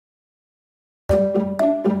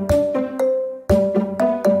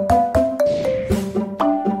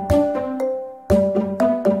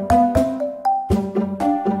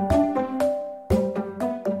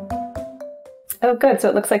So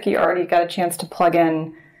it looks like you already got a chance to plug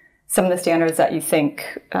in some of the standards that you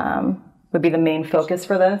think would be the main focus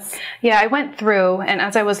for this. Yeah, I went through, and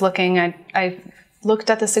as I was looking, I looked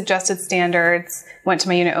at the suggested standards, went to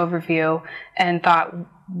my unit overview, and thought,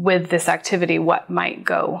 with this activity, what might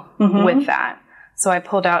go with that. So I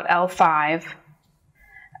pulled out L5.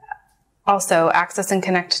 Also, access and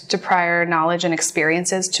connect to prior knowledge and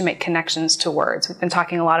experiences to make connections to words. We've been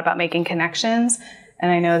talking a lot about making connections,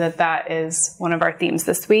 and I know that that is one of our themes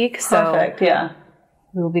this week. Perfect, so yeah.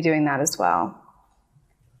 we will be doing that as well.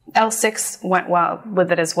 L6 went well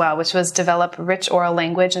with it as well, which was develop rich oral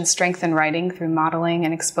language and strengthen writing through modeling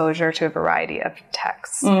and exposure to a variety of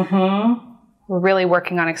texts. We're really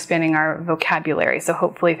working on expanding our vocabulary, so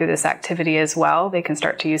hopefully through this activity as well, they can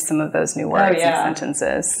start to use some of those new words and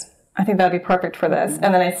sentences. I think that'd be perfect for this.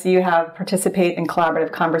 And then I see you have participate in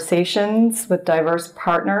collaborative conversations with diverse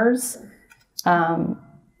partners.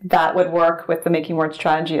 That would work with the Making Words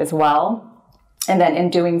strategy as well. And then in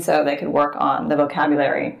doing so, they could work on the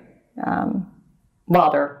vocabulary while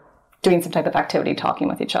they're doing some type of activity, talking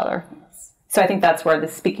with each other. So I think that's where the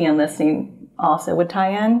speaking and listening also would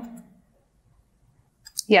tie in.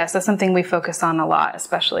 Yes, that's something we focus on a lot,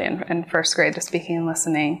 especially in first grade, the speaking and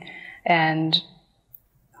listening. And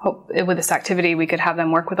hope with this activity, we could have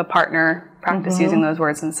them work with a partner, practice using those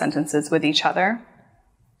words and sentences with each other.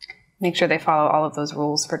 Make sure they follow all of those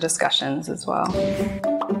rules for discussions as well.